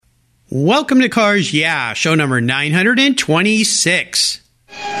Welcome to Cars Yeah, show number 926.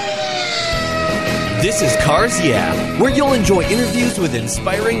 This is Cars Yeah, where you'll enjoy interviews with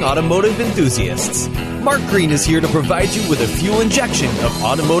inspiring automotive enthusiasts. Mark Green is here to provide you with a fuel injection of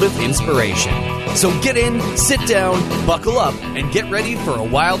automotive inspiration. So get in, sit down, buckle up, and get ready for a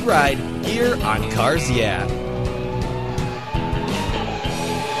wild ride here on Cars Yeah.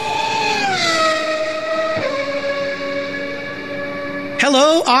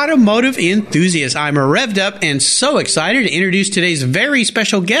 Hello, automotive enthusiasts. I'm revved up and so excited to introduce today's very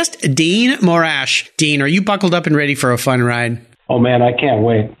special guest, Dean Morash. Dean, are you buckled up and ready for a fun ride? Oh, man, I can't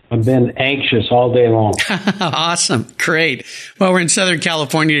wait. I've been anxious all day long. Awesome. Great. Well, we're in Southern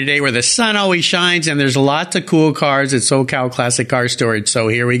California today where the sun always shines and there's lots of cool cars at SoCal Classic Car Storage. So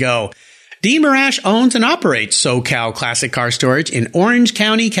here we go. Dean Morash owns and operates SoCal Classic Car Storage in Orange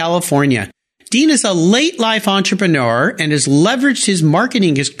County, California. Dean is a late-life entrepreneur and has leveraged his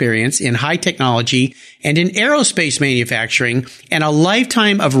marketing experience in high technology and in aerospace manufacturing and a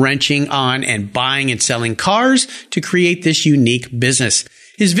lifetime of wrenching on and buying and selling cars to create this unique business.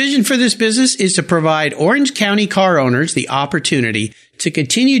 His vision for this business is to provide Orange County car owners the opportunity to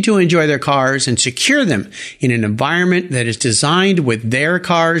continue to enjoy their cars and secure them in an environment that is designed with their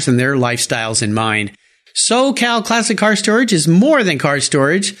cars and their lifestyles in mind. SoCal Classic Car Storage is more than car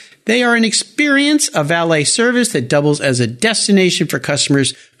storage. They are an experience, a valet service that doubles as a destination for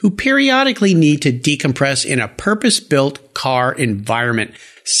customers who periodically need to decompress in a purpose-built car environment.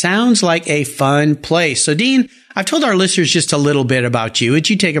 Sounds like a fun place. So, Dean, I've told our listeners just a little bit about you. Would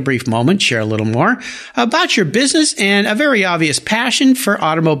you take a brief moment, share a little more about your business and a very obvious passion for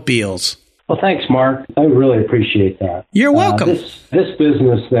automobiles? Well, thanks, Mark. I really appreciate that. You're welcome. This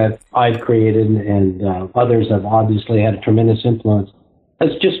business that I've created and others have obviously had a tremendous influence has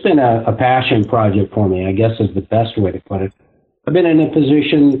just been a passion project for me, I guess is the best way to put it. I've been in a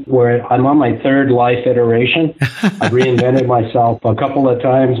position where I'm on my third life iteration. I've reinvented myself a couple of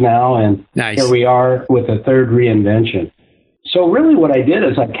times now, and nice. Here we are with a third reinvention. So really what I did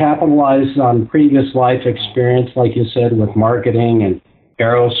is I capitalized on previous life experience, like you said, with marketing and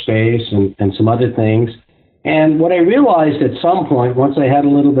aerospace and some other things. And what I realized at some point, once I had a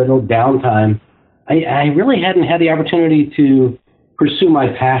little bit of downtime, I really hadn't had the opportunity to pursue my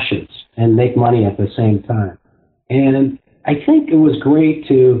passions and make money at the same time. And I think it was great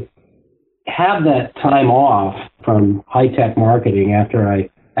to have that time off from high-tech marketing after I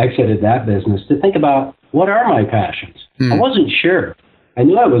exited that business to think about what are my passions. I wasn't sure. I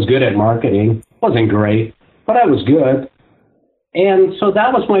knew I was good at marketing. Wasn't great, but I was good. And so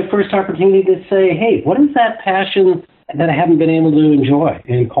that was my first opportunity to say, hey, what is that passion that I haven't been able to enjoy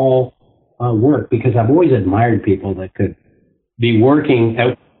and call work? Because I've always admired people that could be working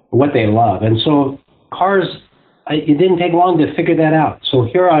at what they love. And so cars, it didn't take long to figure that out. So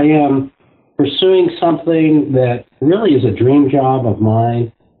here I am pursuing something that really is a dream job of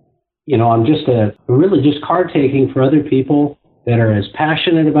mine. You know, I'm just really just car taking for other people that are as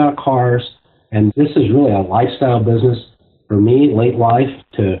passionate about cars. And this is really a lifestyle business for me, late life,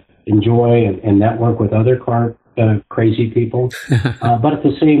 to enjoy and network with other car crazy people. But at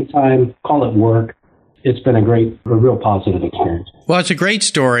the same time, call it work. It's been a real positive experience. Well, it's a great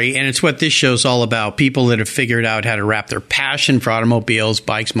story, and it's what this show's all about. People that have figured out how to wrap their passion for automobiles,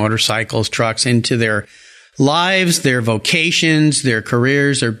 bikes, motorcycles, trucks into their lives, their vocations, their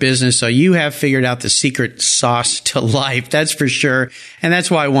careers, their business. So you have figured out the secret sauce to life, that's for sure. And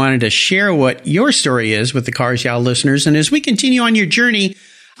that's why I wanted to share what your story is with the Cars Yeah listeners. And as we continue on your journey,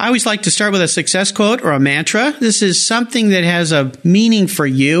 I always like to start with a success quote or a mantra. This is something that has a meaning for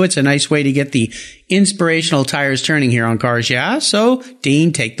you. It's a nice way to get the inspirational tires turning here on Cars Yeah. So,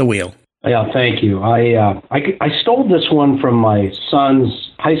 Dean, take the wheel. Yeah, thank you. I stole this one from my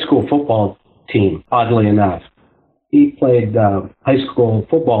son's high school football team, oddly enough. He played high school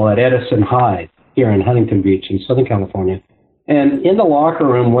football at Edison High here in Huntington Beach in Southern California. And in the locker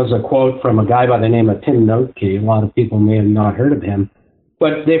room was a quote from a guy by the name of Tim Noakey. A lot of people may have not heard of him.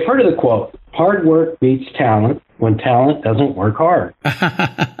 But they've heard of the quote, hard work beats talent when talent doesn't work hard.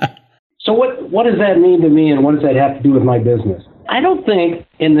 So what does that mean to me, and what does that have to do with my business? I don't think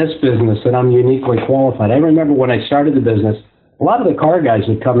in this business that I'm uniquely qualified. I remember when I started the business, a lot of the car guys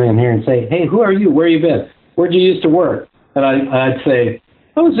would come in here and say, hey, who are you? Where you been? Where'd you used to work? And I'd say,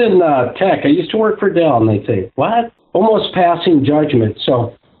 I was in tech. I used to work for Dell. And they'd say, what? Almost passing judgment.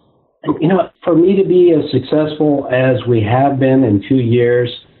 So, you know, for me to be as successful as we have been in 2 years,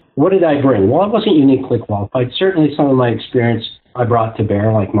 what did I bring? Well, I wasn't uniquely qualified. Certainly some of my experience I brought to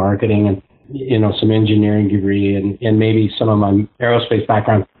bear, like marketing and, you know, some engineering degree and maybe some of my aerospace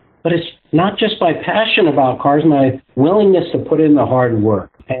background. But it's not just my passion about cars, my willingness to put in the hard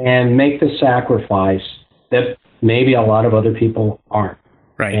work. and make the sacrifice that maybe a lot of other people aren't.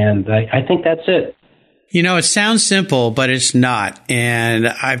 Right. And I think that's it. You know, it sounds simple, but it's not. And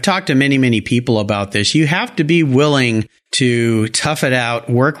I've talked to many, many people about this. You have to be willing to tough it out,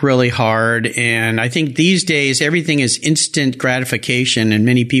 work really hard. And I think these days, everything is instant gratification. And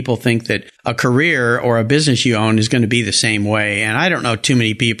many people think that a career or a business you own is going to be the same way. And I don't know too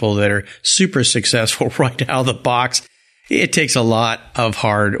many people that are super successful right out of the box. It takes a lot of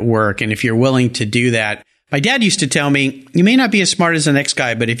hard work. And if you're willing to do that, my dad used to tell me, you may not be as smart as the next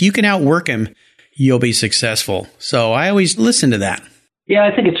guy, but if you can outwork him, you'll be successful. So I always listen to that. Yeah,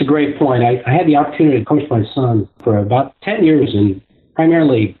 I think it's a great point. I had the opportunity to coach my son for about 10 years in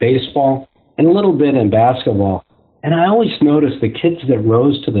primarily baseball and a little bit in basketball. And I always noticed the kids that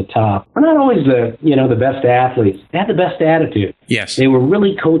rose to the top were not always the best athletes. They had the best attitude. Yes. They were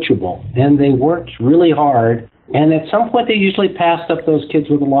really coachable and they worked really hard. And at some point, they usually passed up those kids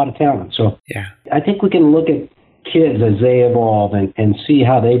with a lot of talent. So yeah, I think we can look at kids as they evolve and see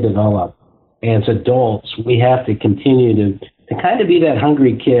how they develop. As adults, we have to continue to kind of be that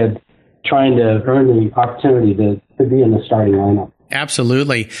hungry kid trying to earn the opportunity to be in the starting lineup.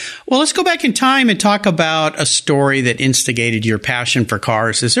 Absolutely. Well, let's go back in time and talk about a story that instigated your passion for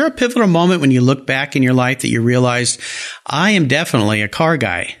cars. Is there a pivotal moment when you look back in your life that you realized, I am definitely a car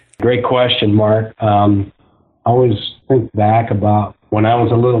guy? Great question, Mark. I always think back about when I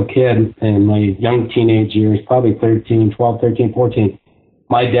was a little kid in my young teenage years, probably 13, 14.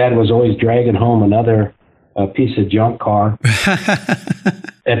 My dad was always dragging home another piece of junk car.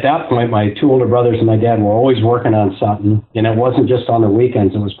 At that point, my two older brothers and my dad were always working on something, and it wasn't just on the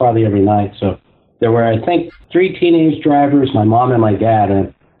weekends. It was probably every night. So there were, I think, 3 teenage drivers, my mom and my dad.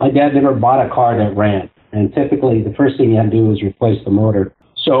 And my dad never bought a car that ran. And typically, the first thing you had to do was replace the motor.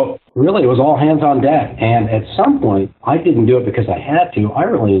 So really, it was all hands on deck. And at some point, I didn't do it because I had to. I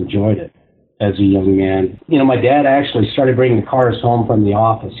really enjoyed it as a young man. You know, my dad actually started bringing the cars home from the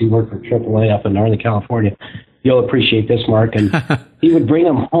office. He worked for AAA up in Northern California. You'll appreciate this, Mark. And he would bring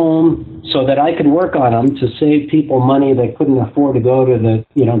them home so that I could work on them to save people money that couldn't afford to go to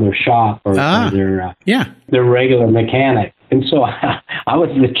their shop or their regular mechanic. And so I was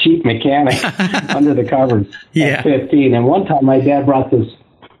the cheap mechanic under the covers at 15. And one time my dad brought this,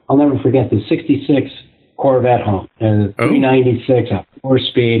 I'll never forget, the 66 Corvette home, and 396 at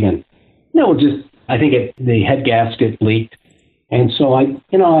 4-speed, and I think the head gasket leaked. And so I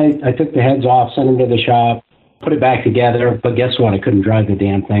took the heads off, sent them to the shop, put it back together. But guess what? I couldn't drive the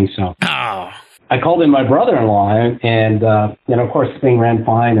damn thing. So I called in my brother-in-law, and of course, the thing ran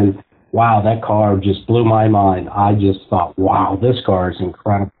fine. And wow, that car just blew my mind. I just thought, wow, this car is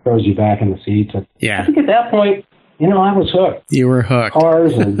incredible. Throws you back in the seats. And I think at that point, I was hooked. You were hooked.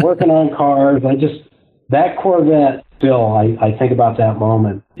 Cars and working on cars. That Corvette, Bill, I think about that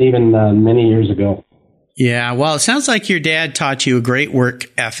moment, even many years ago. Yeah, well, it sounds like your dad taught you a great work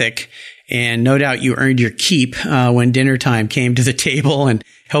ethic, and no doubt you earned your keep when dinner time came to the table and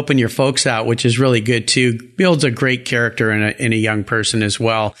helping your folks out, which is really good too. Builds a great character in a young person as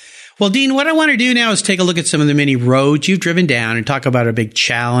well. Well, Dean, what I want to do now is take a look at some of the many roads you've driven down and talk about a big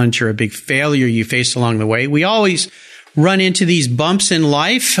challenge or a big failure you faced along the way. We always run into these bumps in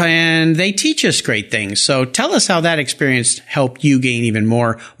life, and they teach us great things. So tell us how that experience helped you gain even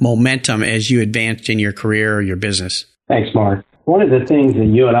more momentum as you advanced in your career or your business. Thanks, Mark. One of the things that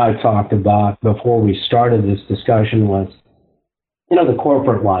you and I talked about before we started this discussion was, the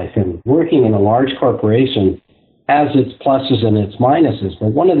corporate life, and working in a large corporation has its pluses and its minuses. But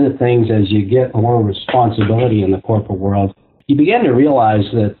one of the things, as you get more responsibility in the corporate world, you begin to realize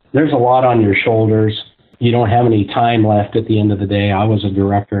that there's a lot on your shoulders. You don't have any time left at the end of the day. I was a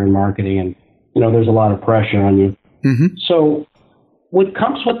director in marketing, and, there's a lot of pressure on you. Mm-hmm. So what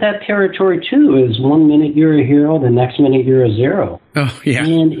comes with that territory, too, is 1 minute you're a hero, the next minute you're a zero. Oh, yeah.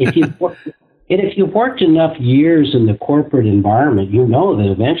 And if you've worked enough years in the corporate environment, you know that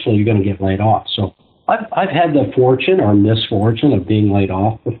eventually you're going to get laid off. So I've had the fortune or misfortune of being laid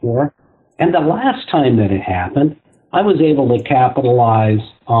off before. And the last time that it happened, I was able to capitalize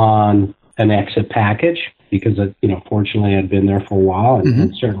on an exit package because, fortunately I'd been there for a while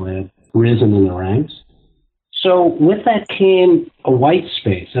and certainly had risen in the ranks. So with that came a white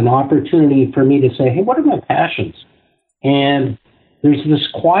space, an opportunity for me to say, hey, what are my passions? And there's this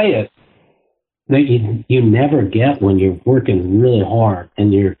quiet that you never get when you're working really hard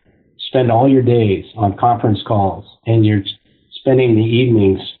and you spend all your days on conference calls and you're spending the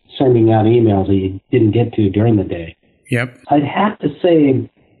evenings sending out emails that you didn't get to during the day. Yep. I'd have to say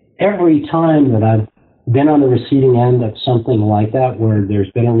every time that I've been on the receiving end of something like that, where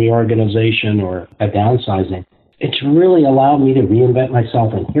there's been a reorganization or a downsizing, it's really allowed me to reinvent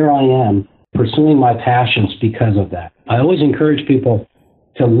myself. And here I am pursuing my passions because of that. I always encourage people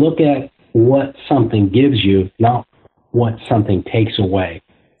to look at what something gives you, not what something takes away.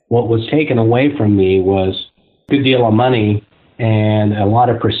 What was taken away from me was a good deal of money and a lot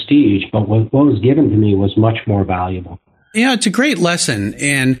of prestige, but what was given to me was much more valuable. Yeah, it's a great lesson.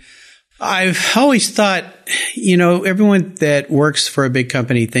 And I've always thought, everyone that works for a big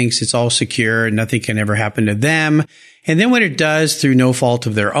company thinks it's all secure and nothing can ever happen to them. And then when it does, through no fault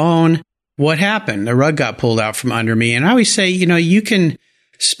of their own, what happened? The rug got pulled out from under me. And I always say, you can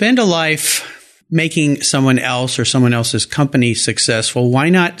spend a life making someone else or someone else's company successful. Why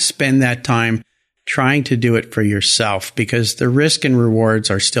not spend that time trying to do it for yourself? Because the risk and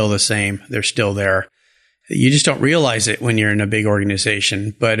rewards are still the same. They're still there. You just don't realize it when you're in a big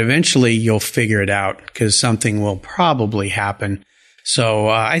organization, but eventually you'll figure it out because something will probably happen. So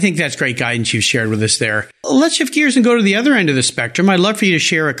I think that's great guidance you've shared with us there. Let's shift gears and go to the other end of the spectrum. I'd love for you to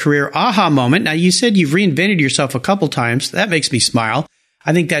share a career aha moment. Now, you said you've reinvented yourself a couple times. That makes me smile.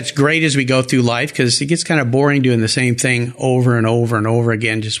 I think that's great as we go through life because it gets kind of boring doing the same thing over and over and over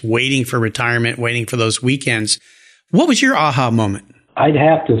again, just waiting for retirement, waiting for those weekends. What was your aha moment? I'd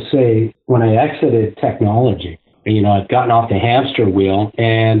have to say when I exited technology, I'd gotten off the hamster wheel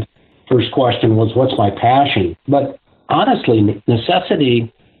and first question was, what's my passion? But honestly,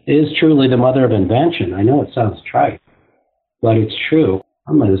 necessity is truly the mother of invention. I know it sounds trite, but it's true.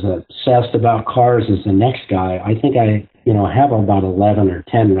 I'm as obsessed about cars as the next guy. I think I have about 11 or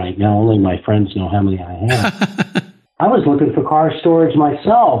 10 right now. Only my friends know how many I have. I was looking for car storage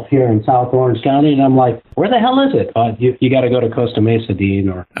myself here in South Orange County, and I'm like, where the hell is it? You got to go to Costa Mesa, Dean,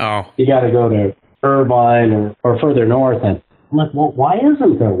 or you got to go to Irvine or further north. And I'm like, well, why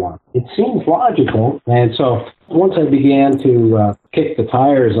isn't there one? It seems logical. And so once I began to kick the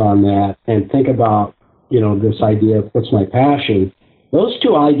tires on that and think about, this idea of what's my passion, those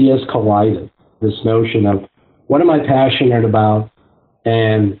two ideas collided. This notion of what am I passionate about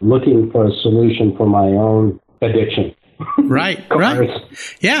and looking for a solution for my own addiction. Right.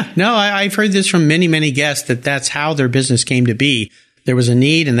 Yeah. No, I've heard this from many, many guests that's how their business came to be. There was a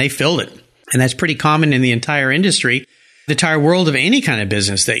need and they filled it. And that's pretty common in the entire industry. The entire world of any kind of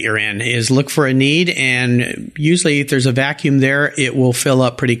business that you're in is look for a need. And usually if there's a vacuum there, it will fill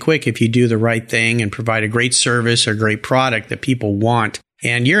up pretty quick if you do the right thing and provide a great service or great product that people want.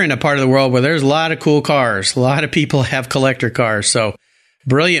 And you're in a part of the world where there's a lot of cool cars. A lot of people have collector cars. So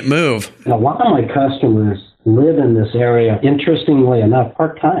brilliant move. A lot of my customers live in this area, interestingly enough,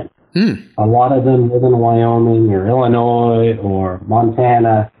 part-time. A lot of them live in Wyoming or Illinois or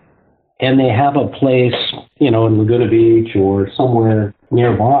Montana, and they have a place, in Laguna Beach or somewhere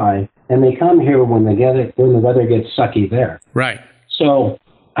nearby, and they come here when the weather gets sucky there. Right. So,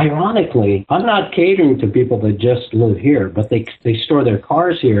 ironically, I'm not catering to people that just live here, but they store their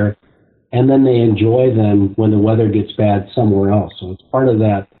cars here, and then they enjoy them when the weather gets bad somewhere else. So it's part of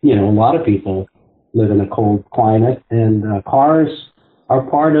that. A lot of people live in a cold climate, and cars are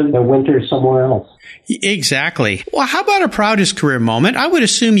part of the winter somewhere else. Exactly. Well, how about a proudest career moment? I would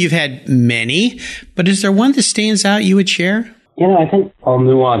assume you've had many, but is there one that stands out you would share? I think I'll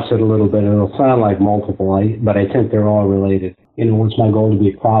nuance it a little bit. It'll sound like multiple, but I think they're all related. It was my goal to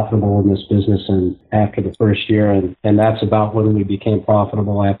be profitable in this business and after the first year, and that's about when we became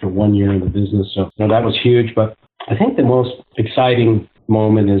profitable after 1 year in the business. So that was huge, but I think the most exciting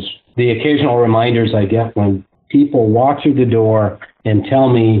moment is the occasional reminders I get when people walk through the door and tell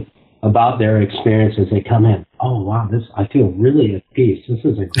me about their experience as they come in. Oh, wow, I feel really at peace. This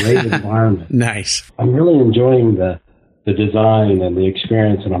is a great environment. Nice. I'm really enjoying the design and the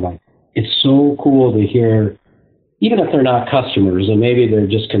experience. And I'm like, it's so cool to hear, even if they're not customers and maybe they're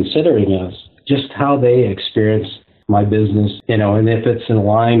just considering us, just how they experience my business, and if it's in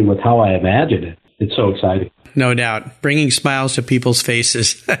line with how I imagined it. It's so exciting. No doubt. Bringing smiles to people's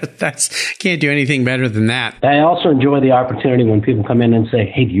faces. Can't do anything better than that. I also enjoy the opportunity when people come in and say,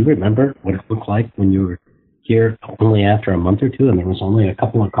 hey, do you remember what it looked like when you were here only after a month or two and there was only a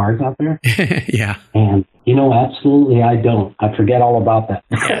couple of cars out there? Yeah. And, absolutely I don't. I forget all about that.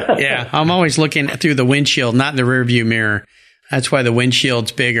 Yeah. I'm always looking through the windshield, not the rearview mirror. That's why the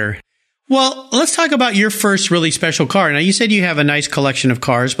windshield's bigger. Well, let's talk about your first really special car. Now, you said you have a nice collection of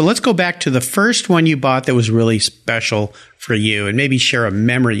cars, but let's go back to the first one you bought that was really special for you and maybe share a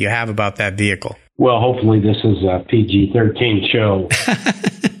memory you have about that vehicle. Well, hopefully this is a PG-13 show.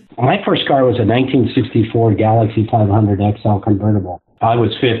 My first car was a 1964 Galaxie 500 XL convertible. I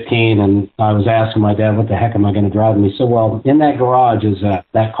was 15, and I was asking my dad, what the heck am I going to drive? And he said, well, in that garage is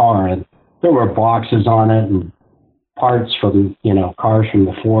that car, and there were boxes on it and parts from, cars from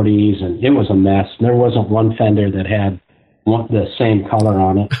the 40s, and it was a mess. There wasn't one fender that had the same color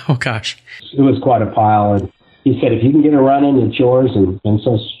on it. Oh, gosh. It was quite a pile. And he said, if you can get it running, it's yours. And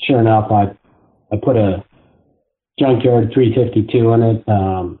so sure enough, I put a junkyard 352 in it,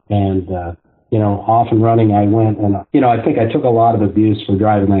 off and running I went. And, I think I took a lot of abuse for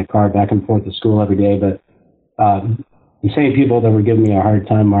driving that car back and forth to school every day. But the same people that were giving me a hard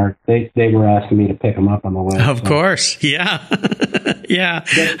time, Mark, they were asking me to pick them up on the way. Of course. Yeah. Yeah.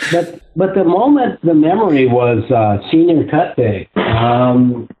 But the memory was senior cut day.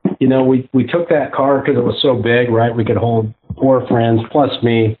 We took that car because it was so big, right? We could hold 4 friends plus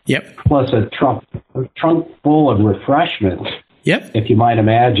me. Yep. Plus a trunk full of refreshments. Yep. If you might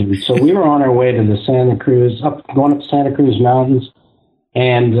imagine. So we were on our way to the going up Santa Cruz Mountains.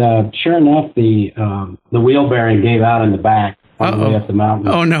 And sure enough, the wheel bearing gave out in the back on the way up the mountain.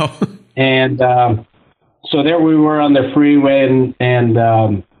 Oh, no. And so there we were on the freeway, and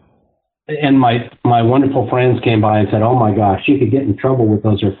my wonderful friends came by and said, "Oh my gosh, you could get in trouble with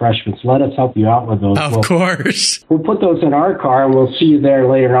those refreshments. Let us help you out with those." Of course. We'll put those in our car, and we'll see you there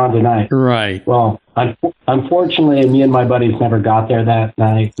later on tonight. Right. Well, unfortunately, me and my buddies never got there that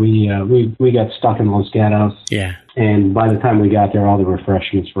night. We got stuck in Los Gatos. Yeah. And by the time we got there, all the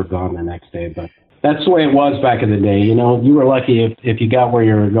refreshments were gone the next day. But that's the way it was back in the day. You were lucky if you got where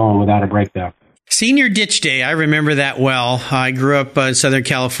you were going without a breakdown. Senior Ditch Day, I remember that well. I grew up in Southern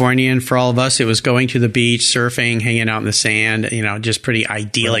California, and for all of us, it was going to the beach, surfing, hanging out in the sand, just pretty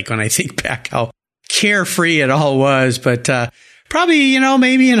idyllic when I think back how carefree it all was. But probably,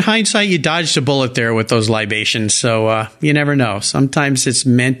 maybe in hindsight, you dodged a bullet there with those libations. So you never know. Sometimes it's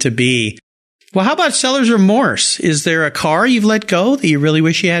meant to be. Well, how about seller's remorse? Is there a car you've let go that you really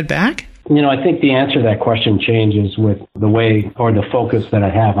wish you had back? I think the answer to that question changes with the way or the focus that I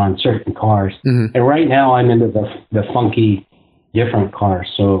have on certain cars. Mm-hmm. And right now I'm into the funky, different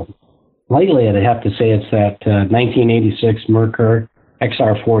cars. So lately I'd have to say it's that 1986 Mercury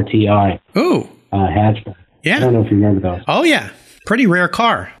XR4 Ti. Ooh. Hatchback. Yeah. I don't know if you remember those. Oh, yeah. Pretty rare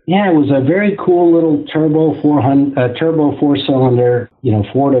car. Yeah, it was a very cool little turbo 4-cylinder.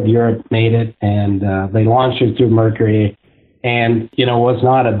 Ford of Europe made it, and they launched it through Mercury, and was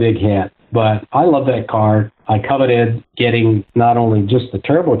not a big hit. But I love that car. I coveted getting not only just the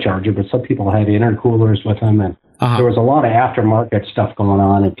turbocharger, but some people had intercoolers with them, and there was a lot of aftermarket stuff going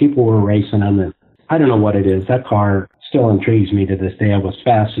on, and people were racing them. And I don't know what it is. That car still intrigues me to this day. I was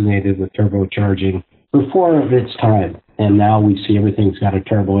fascinated with turbocharging before its time. And now we see everything's got a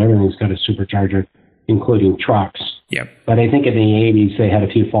turbo, everything's got a supercharger, including trucks. Yep. But I think in the 80s, they had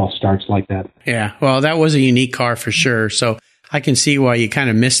a few false starts like that. Yeah. Well, that was a unique car for sure. So I can see why you kind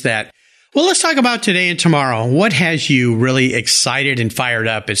of missed that. Well, let's talk about today and tomorrow. What has you really excited and fired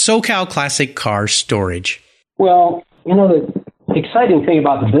up at SoCal Classic Car Storage? Well, the exciting thing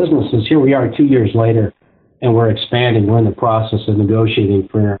about the business is here we are 2 years later, and we're expanding. We're in the process of negotiating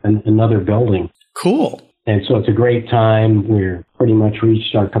for another building. Cool. And so it's a great time. We're pretty much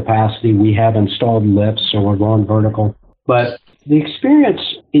reached our capacity. We have installed lifts, so we're going vertical. But the experience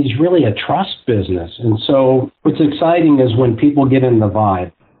is really a trust business. And so what's exciting is when people get in the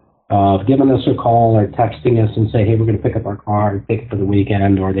vibe of giving us a call or texting us and say, hey, we're going to pick up our car and take it for the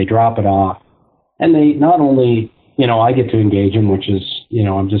weekend, or they drop it off. And they not only, I get to engage them, which is,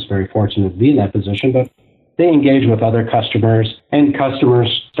 I'm just very fortunate to be in that position, but they engage with other customers, and customers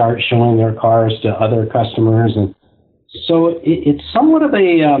start showing their cars to other customers. And so it's somewhat of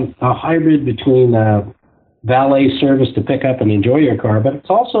a hybrid between valet service to pick up and enjoy your car, but it's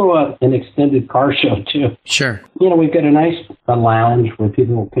also an extended car show too. Sure. We've got a nice lounge where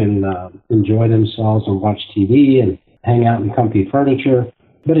people can enjoy themselves and watch TV and hang out in comfy furniture.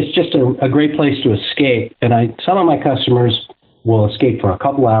 But it's just a great place to escape. And some of my customers will escape for a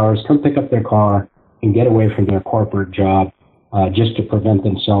couple hours, come pick up their car, and get away from their corporate job just to prevent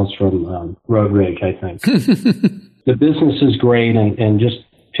themselves from road rage, I think. The business is great, and just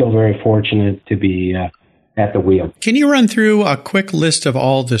feel very fortunate to be at the wheel. Can you run through a quick list of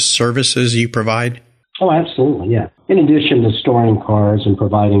all the services you provide? Oh, absolutely, yeah. In addition to storing cars and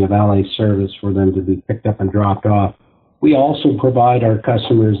providing a valet service for them to be picked up and dropped off, we also provide our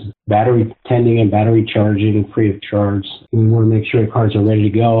customers battery tending and battery charging free of charge. We want to make sure the cars are ready to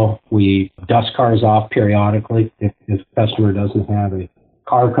go. We dust cars off periodically if the customer doesn't have a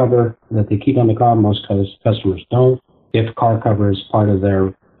car cover that they keep on the car. Most customers don't. If car cover is part of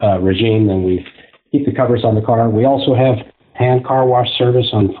their regime, then we keep the covers on the car. We also have hand car wash service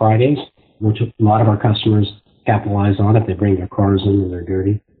on Fridays, which a lot of our customers capitalize on if they bring their cars in and they're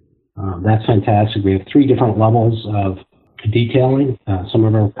dirty. That's fantastic. We have 3 different levels of detailing. Some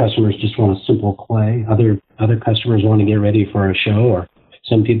of our customers just want a simple clay. Other customers want to get ready for a show, or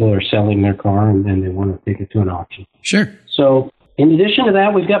some people are selling their car and then they want to take it to an auction. Sure. So in addition to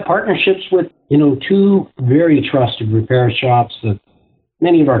that, we've got partnerships with, two very trusted repair shops that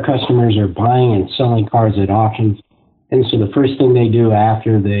many of our customers are buying and selling cars at auctions. And so the first thing they do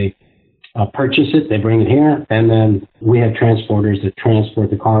after they purchase it, they bring it here, and then we have transporters that transport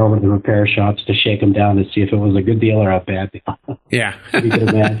the car over to the repair shops to shake them down to see if it was a good deal or a bad deal. Yeah. You can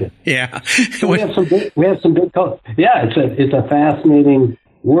imagine. Yeah. We have some good colors. Yeah, it's a fascinating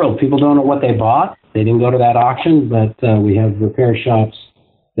world. People don't know what they bought. They didn't go to that auction, but we have repair shops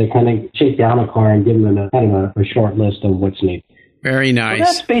that kind of shake down a car and give them a short list of what's needed. Very nice. So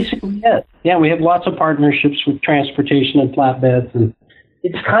that's basically it. Yeah, we have lots of partnerships with transportation and flatbeds, and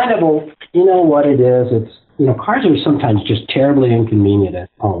it's kind of what it is. It's, cars are sometimes just terribly inconvenient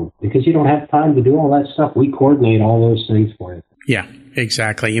at home because you don't have time to do all that stuff. We coordinate all those things for you. Yeah,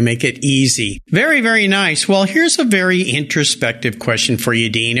 exactly. You make it easy. Very, very nice. Well, here's a very introspective question for you,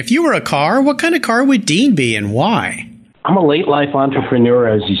 Dean. If you were a car, what kind of car would Dean be and why? I'm a late life entrepreneur,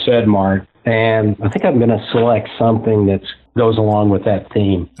 as you said, Mark, and I think I'm going to select something that goes along with that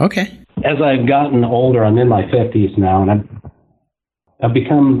theme. Okay. As I've gotten older, I'm in my 50s now, and I've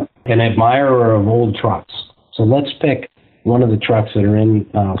become an admirer of old trucks. So let's pick one of the trucks that are in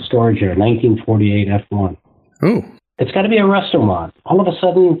storage here, 1948 F1. Ooh. It's got to be a resto-mod. All of a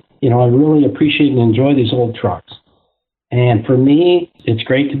sudden, I really appreciate and enjoy these old trucks. And for me, it's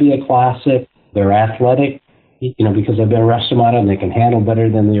great to be a classic. They're athletic, because they've been resto-modded and they can handle better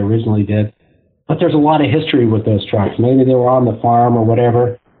than they originally did. But there's a lot of history with those trucks. Maybe they were on the farm or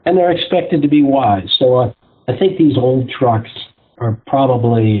whatever, and they're expected to be wise. So I think these old trucks are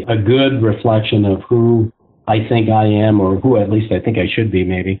probably a good reflection of who I think I am, or who at least I think I should be,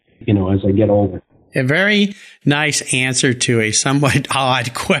 maybe, as I get older. A very nice answer to a somewhat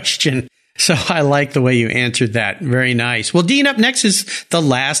odd question. So I like the way you answered that. Very nice. Well, Dean, up next is the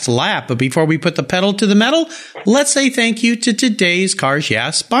last lap. But before we put the pedal to the metal, let's say thank you to today's Cars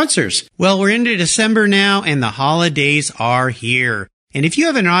Yeah sponsors. Well, we're into December now, and the holidays are here. And if you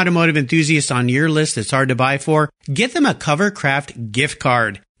have an automotive enthusiast on your list that's hard to buy for, get them a Covercraft gift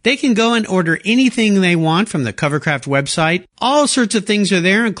card. They can go and order anything they want from the Covercraft website. All sorts of things are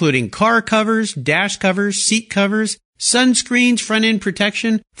there, including car covers, dash covers, seat covers, sunscreens, front end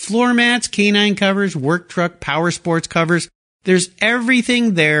protection, floor mats, canine covers, work truck, power sports covers. There's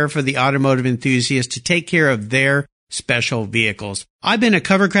everything there for the automotive enthusiast to take care of their special vehicles. I've been a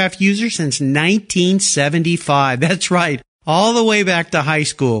Covercraft user since 1975. That's right. All the way back to high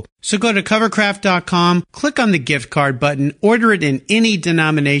school. So go to covercraft.com, click on the gift card button, order it in any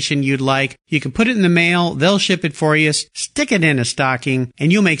denomination you'd like. You can put it in the mail, they'll ship it for you, stick it in a stocking,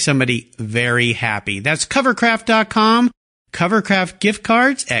 and you'll make somebody very happy. That's covercraft.com, Covercraft gift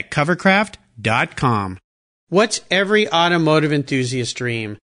cards at covercraft.com. What's every automotive enthusiast's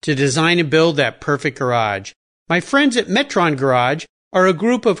dream? To design and build that perfect garage. My friends at Metron Garage are a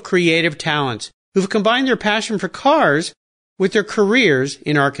group of creative talents who've combined their passion for cars with their careers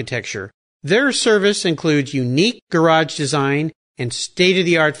in architecture. Their service includes unique garage design and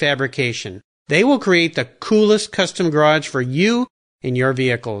state-of-the-art fabrication. They will create the coolest custom garage for you and your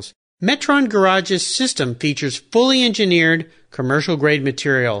vehicles. Metron Garage's system features fully engineered commercial-grade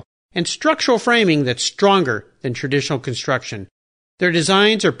material and structural framing that's stronger than traditional construction. Their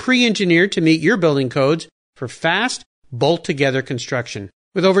designs are pre-engineered to meet your building codes for fast, bolt-together construction.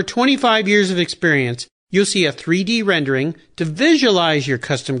 With over 25 years of experience, you'll see a 3D rendering to visualize your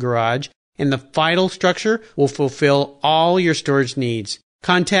custom garage, and the final structure will fulfill all your storage needs.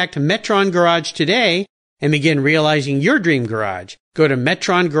 Contact Metron Garage today and begin realizing your dream garage. Go to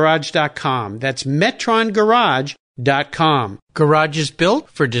metrongarage.com. That's metrongarage.com. Garage is built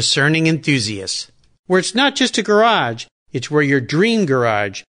for discerning enthusiasts. Where it's not just a garage, it's where your dream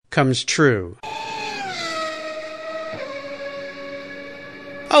garage comes true.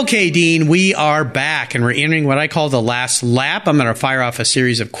 Okay, Dean, we are back, and we're entering what I call the last lap. I'm going to fire off a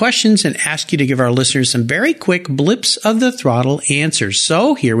series of questions and ask you to give our listeners some very quick blips of the throttle answers.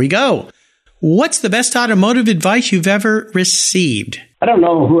 So here we go. What's the best automotive advice you've ever received? I don't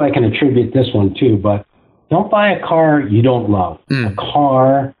know who I can attribute this one to, but don't buy a car you don't love. A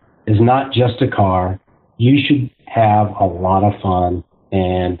car is not just a car. You should have a lot of fun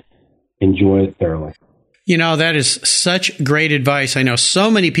and enjoy it thoroughly. That is such great advice. I know so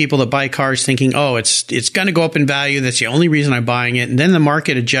many people that buy cars thinking, oh, it's going to go up in value. That's the only reason I'm buying it. And then the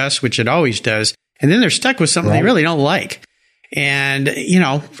market adjusts, which it always does. And then they're stuck with something they really don't like. And,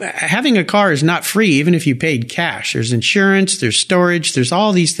 having a car is not free, even if you paid cash. There's insurance, there's storage, there's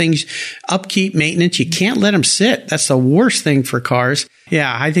all these things, upkeep, maintenance. You can't let them sit. That's the worst thing for cars.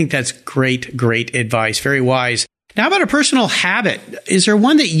 Yeah, I think that's great, great advice. Very wise. Now, how about a personal habit? Is there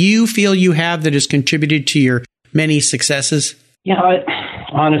one that you feel you have that has contributed to your many successes? Yeah,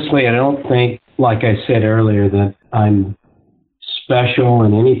 honestly, I don't think, like I said earlier, that I'm special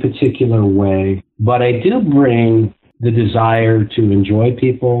in any particular way, but I do bring the desire to enjoy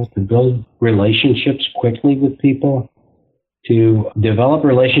people, to build relationships quickly with people, to develop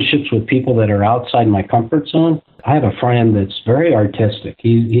relationships with people that are outside my comfort zone. I have a friend that's very artistic.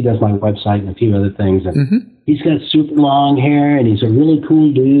 He does my website and a few other things, and he's got super long hair, and he's a really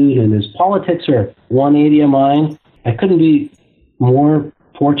cool dude, and his politics are 180 of mine. I couldn't be more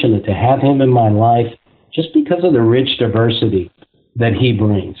fortunate to have him in my life just because of the rich diversity that he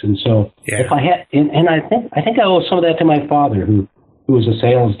brings. And so if I had, and I think I owe some of that to my father, who was a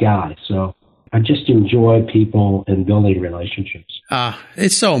sales guy. So I just enjoy people and building relationships.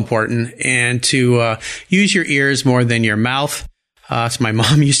 It's so important. And to use your ears more than your mouth. So my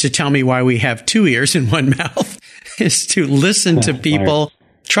mom used to tell me why we have two ears and one mouth is to listen to people.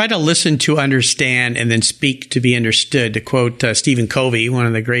 Try to listen to understand and then speak to be understood. To quote Stephen Covey, one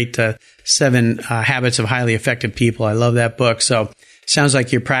of the great 7 Habits of Highly Effective People. I love that book. So sounds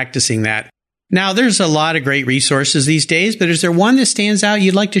like you're practicing that. Now, there's a lot of great resources these days, but is there one that stands out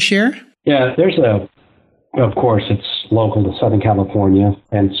you'd like to share? Yeah, of course, it's local to Southern California,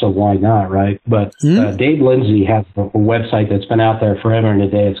 and so why not, right? But Dave Lindsay has a website that's been out there forever and a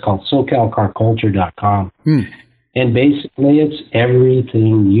day. It's called SoCalCarCulture.com. And basically, it's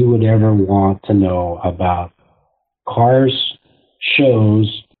everything you would ever want to know about cars,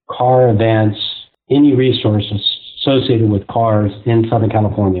 shows, car events, any resources associated with cars in Southern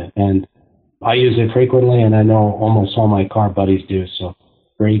California. And I use it frequently, and I know almost all my car buddies do. So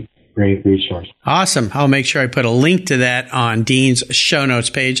great resource. Awesome. I'll make sure I put a link to that on Dean's show notes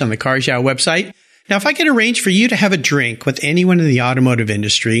page on the Cars Yeah website. Now, if I could arrange for you to have a drink with anyone in the automotive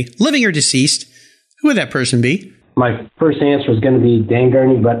industry, living or deceased, who would that person be? My first answer is going to be Dan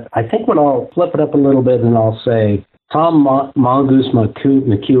Gurney, but I think when I'll flip it up a little bit and I'll say Tom Mongoose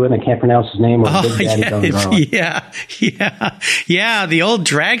McEwen, I can't pronounce his name, or Big Daddy Don Garland. Yeah, the old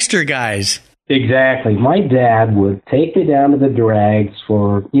dragster guys. Exactly. My dad would take me down to the drags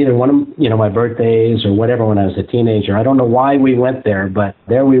for either one of my birthdays or whatever when I was a teenager. I don't know why we went there, but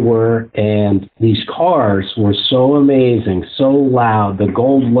there we were, and these cars were so amazing, so loud, the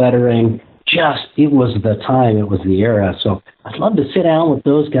gold lettering. It was the time, it was the era. So I'd love to sit down with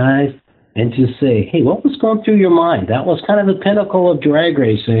those guys and just say, hey, what was going through your mind? That was kind of the pinnacle of drag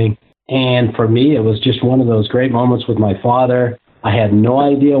racing. And for me, it was just one of those great moments with my father. I had no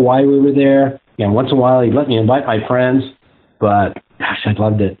idea why we were there. And once in a while, he'd let me invite my friends. But gosh, I'd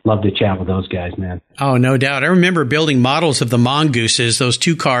love to chat with those guys, man. Oh, no doubt. I remember building models of the Mongooses, those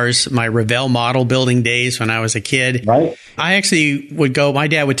 2 cars, my Revell model building days when I was a kid. Right. I actually would go, my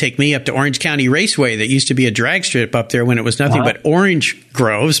dad would take me up to Orange County Raceway that used to be a drag strip up there when it was nothing but orange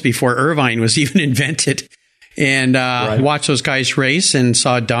groves before Irvine was even invented. And watch those guys race, and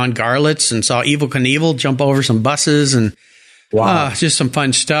saw Don Garlitz and saw Evel Knievel jump over some buses, and just some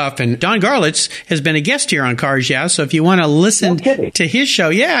fun stuff. And Don Garlitz has been a guest here on Cars Yeah. So if you want to listen to his show,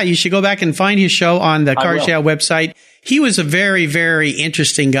 you should go back and find his show on the Cars Yeah website. He was a very, very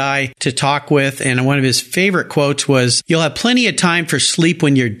interesting guy to talk with. And one of his favorite quotes was, "You'll have plenty of time for sleep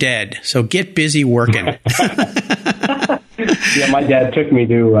when you're dead. So get busy working." Yeah, my dad took me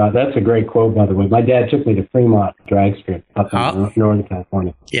to, that's a great quote, by the way. My dad took me to Fremont Drag Strip up in Northern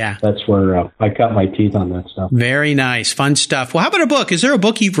California. Yeah. That's where I cut my teeth on that stuff. Very nice. Fun stuff. Well, how about a book? Is there a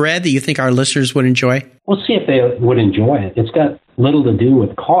book you've read that you think our listeners would enjoy? We'll see if they would enjoy it. It's got little to do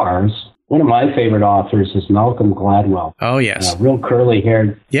with cars. One of my favorite authors is Malcolm Gladwell. Oh, yes. Real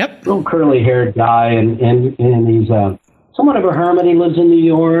curly-haired guy, and he's somewhat of a hermit. He lives in New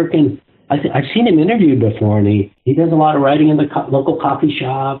York, and I've seen him interviewed before, and he does a lot of writing in the local coffee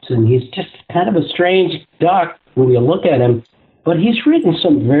shops, and he's just kind of a strange duck when you look at him. But he's written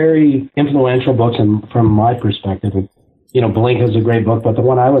some very influential books, and from my perspective, Blink is a great book, but the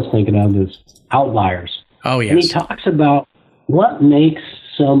one I was thinking of is Outliers. Oh, yes. And he talks about what makes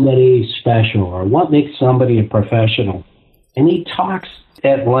somebody special or what makes somebody a professional. And he talks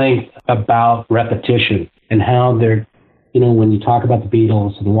at length about repetition and how they're, when you talk about the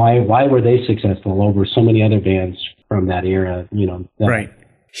Beatles and why were they successful over so many other bands from that era, Right.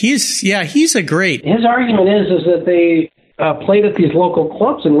 He's a great. His argument is that they played at these local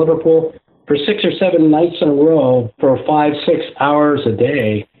clubs in Liverpool for 6 or 7 nights in a row for 5-6 hours a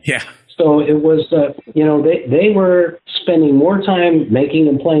day. Yeah. So it was, they were spending more time making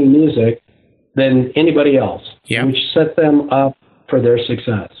and playing music than anybody else, which set them up for their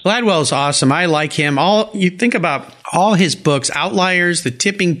success. Gladwell's awesome. I like him. You think about all his books, Outliers, The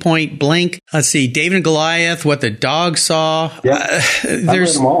Tipping Point, Blink. Let's see, David and Goliath, What the Dog Saw.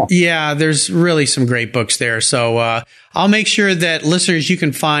 Yeah, there's really some great books there. So I'll make sure that listeners, you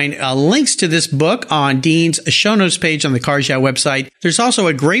can find links to this book on Dean's show notes page on the Cars Yeah website. There's also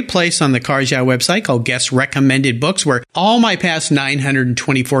a great place on the Cars Yeah website called Guest Recommended Books, where all my past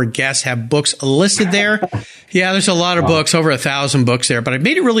 924 guests have books listed there. Yeah, there's a lot of books, over 1,000 books there, but I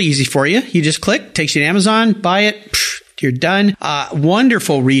made it really easy for you. You just click, takes you to Amazon, buy it. You're done.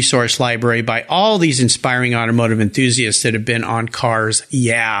 Wonderful resource library by all these inspiring automotive enthusiasts that have been on Cars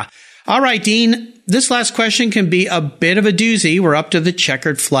Yeah. All right, Dean, this last question can be a bit of a doozy. We're up to the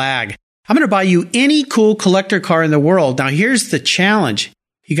checkered flag. I'm going to buy you any cool collector car in the world. Now, here's the challenge.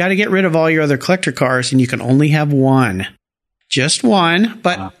 You got to get rid of all your other collector cars, and you can only have one. Just one,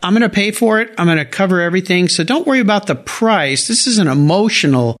 but I'm going to pay for it. I'm going to cover everything. So don't worry about the price. This is an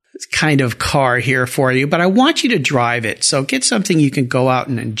emotional kind of car here for you, but I want you to drive it. So get something you can go out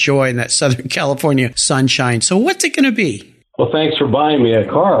and enjoy in that Southern California sunshine. So what's it going to be? Well, thanks for buying me a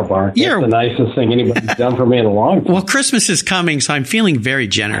car, Mark. That's the nicest thing anybody's done for me in a long time. Well, Christmas is coming, so I'm feeling very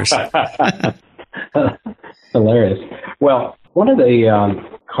generous. Hilarious. Well, one of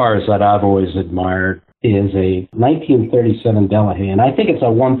the cars that I've always admired is a 1937 Delahaye, and I think it's a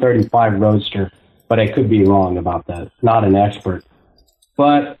 135 Roadster, but I could be wrong about that. Not an expert.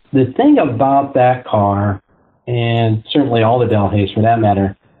 But the thing about that car, and certainly all the Delahayes for that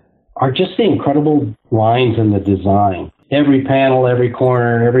matter, are just the incredible lines in the design. Every panel, every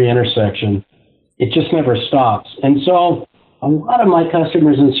corner, every intersection, it just never stops. And so a lot of my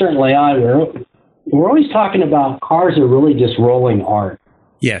customers, and certainly we're always talking about cars are really just rolling art.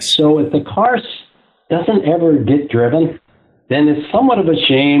 Yes. So if the car doesn't ever get driven, then it's somewhat of a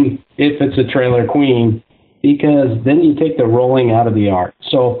shame if it's a trailer queen, because then you take the rolling out of the art.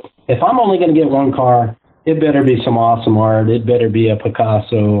 So if I'm only going to get one car, it better be some awesome art. It better be a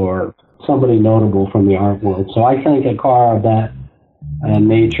Picasso or somebody notable from the art world. So I think a car of that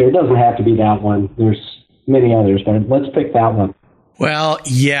nature, it doesn't have to be that one. There's many others, but let's pick that one. Well,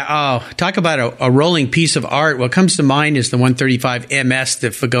 yeah. Oh, talk about a rolling piece of art. What comes to mind is the 135 MS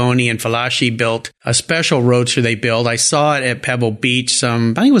that Fagoni and Falaschi built, a special roadster they built. I saw it at Pebble Beach. I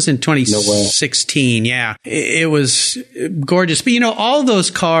think it was in 2016. Yeah, it was gorgeous. But all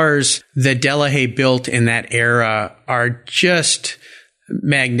those cars that Delahaye built in that era are just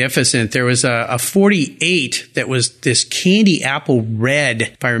magnificent. There was a 48 that was this candy apple red,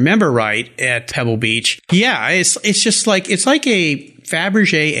 if I remember right, at Pebble Beach. Yeah, it's just it's like a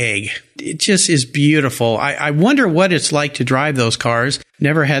Fabergé egg. It just is beautiful. I wonder what it's like to drive those cars.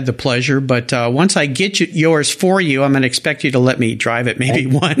 Never had the pleasure, but once I get yours for you, I'm going to expect you to let me drive it maybe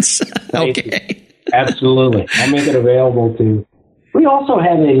once. Okay. Absolutely. I'll make it available to. We also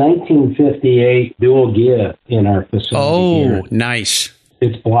have a 1958 dual gear in our facility here. Nice.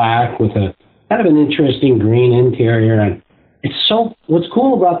 It's black with a kind of an interesting green interior. And what's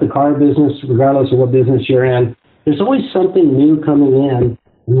cool about the car business, regardless of what business you're in, there's always something new coming in.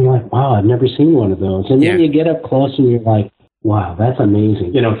 And you're like, wow, I've never seen one of those. And then you get up close and you're like, wow, that's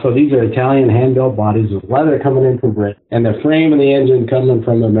amazing. So these are Italian hand-built bodies with leather coming in from Britain and the frame of the engine coming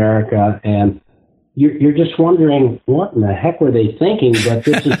from America. And you're just wondering, what in the heck were they thinking? But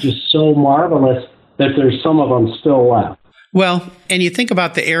this is just so marvelous that there's some of them still left. Well, and you think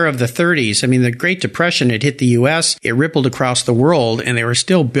about the era of the 30s. I mean, the Great Depression had hit the U.S., it rippled across the world, and they were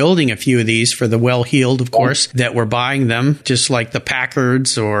still building a few of these for the well-heeled, of course, that were buying them, just like the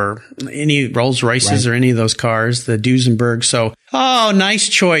Packards or any Rolls Royces or any of those cars, the Duesenberg. So, nice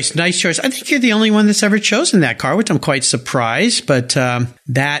choice. Nice choice. I think you're the only one that's ever chosen that car, which I'm quite surprised, but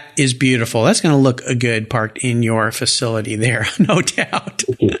that is beautiful. That's going to look good parked in your facility there, no doubt.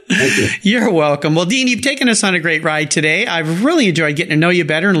 Thank you. You're welcome. Well, Dean, you've taken us on a great ride today. I've really enjoyed getting to know you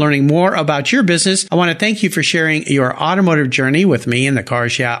better and learning more about your business. I want to thank you for sharing your automotive journey with me and the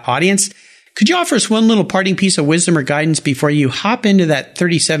Cars Yeah audience. Could you offer us one little parting piece of wisdom or guidance before you hop into that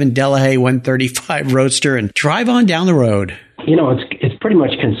 37 Delahaye 135 Roadster and drive on down the road? It's pretty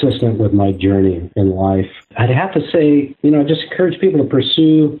much consistent with my journey in life. I'd have to say, just encourage people to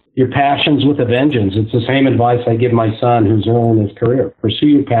pursue your passions with a vengeance. It's the same advice I give my son who's early in his career. Pursue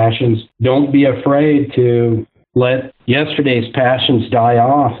your passions. Don't be afraid to let yesterday's passions die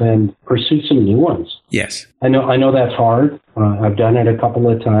off and pursue some new ones. Yes. I know that's hard. I've done it a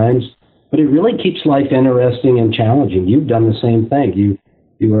couple of times, but it really keeps life interesting and challenging. You've done the same thing.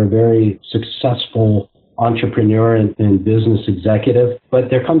 You are a very successful entrepreneur and business executive. But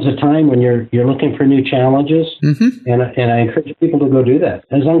there comes a time when you're looking for new challenges, and I encourage people to go do that,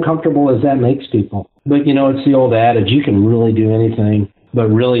 as uncomfortable as that makes people. But, it's the old adage, you can really do anything, but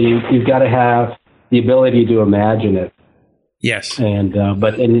really you've got to have the ability to imagine it. Yes. And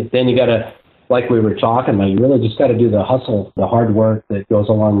then you got to, like we were talking about, you really just got to do the hustle, the hard work that goes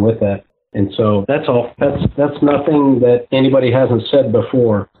along with that. And so that's all. That's nothing that anybody hasn't said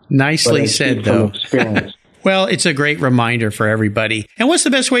before. Nicely said, though. Experience. Well, it's a great reminder for everybody. And what's the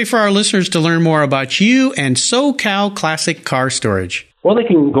best way for our listeners to learn more about you and SoCal Classic Car Storage? Well, they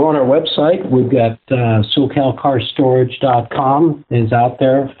can go on our website. We've got SoCalCarStorage.com is out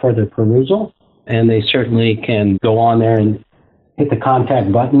there for their perusal. And they certainly can go on there and hit the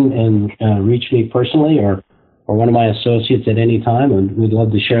contact button and reach me personally or one of my associates at any time, and we'd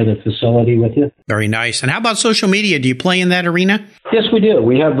love to share the facility with you. Very nice. And how about social media? Do you play in that arena? Yes, we do.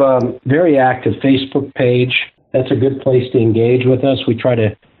 We have a very active Facebook page. That's a good place to engage with us. We try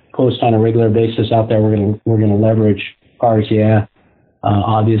to post on a regular basis out there. We're going to leverage Cars Yeah,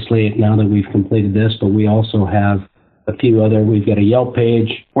 obviously, now that we've completed this, but we also have a few other. We've got a Yelp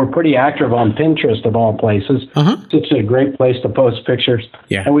page. We're pretty active on Pinterest, of all places. It's a great place to post pictures.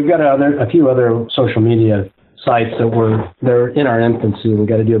 Yeah. And we've got a few other social media sites they're in our infancy. We've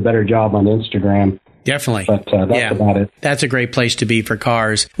got to do a better job on Instagram. Definitely. But that's about it. That's a great place to be for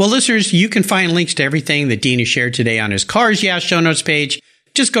cars. Well, listeners, you can find links to everything that Dean has shared today on his Cars Yeah show notes page.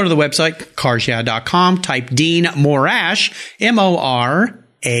 Just go to the website, carsyeah.com, type Dean Morash, Morash,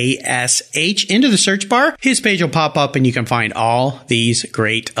 into the search bar. His page will pop up and you can find all these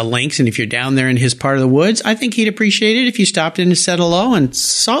great links. And if you're down there in his part of the woods, I think he'd appreciate it if you stopped in and said hello and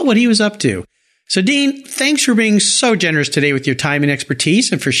saw what he was up to. So, Dean, thanks for being so generous today with your time and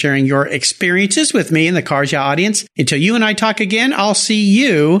expertise and for sharing your experiences with me and the Cars Yeah audience. Until you and I talk again, I'll see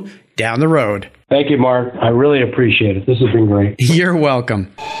you down the road. Thank you, Mark. I really appreciate it. This has been great. You're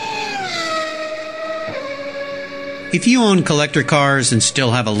welcome. If you own collector cars and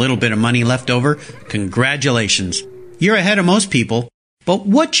still have a little bit of money left over, congratulations. You're ahead of most people. But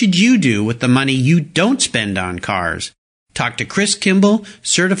what should you do with the money you don't spend on cars? Talk to Chris Kimball,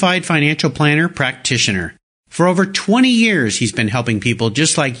 certified financial planner practitioner. For over 20 years, he's been helping people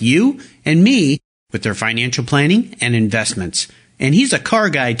just like you and me with their financial planning and investments. And he's a car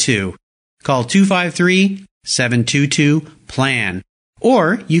guy too. Call 253-722-PLAN.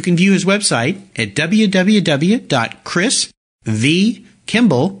 Or you can view his website at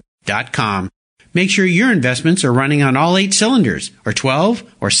www.chrisvkimball.com. Make sure your investments are running on all 8 cylinders, or 12,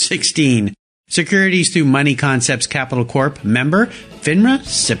 or 16. Securities through Money Concepts Capital Corp. Member, FINRA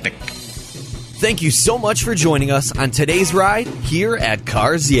SIPC. Thank you so much for joining us on today's ride here at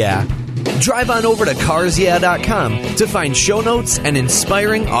Cars Yeah. Drive on over to carsyeah.com to find show notes and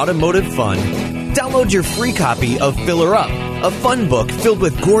inspiring automotive fun. Download your free copy of Filler Up, a fun book filled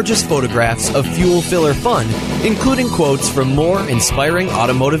with gorgeous photographs of fuel filler fun, including quotes from more inspiring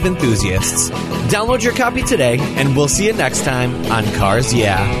automotive enthusiasts. Download your copy today, and we'll see you next time on Cars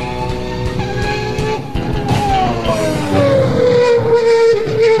Yeah.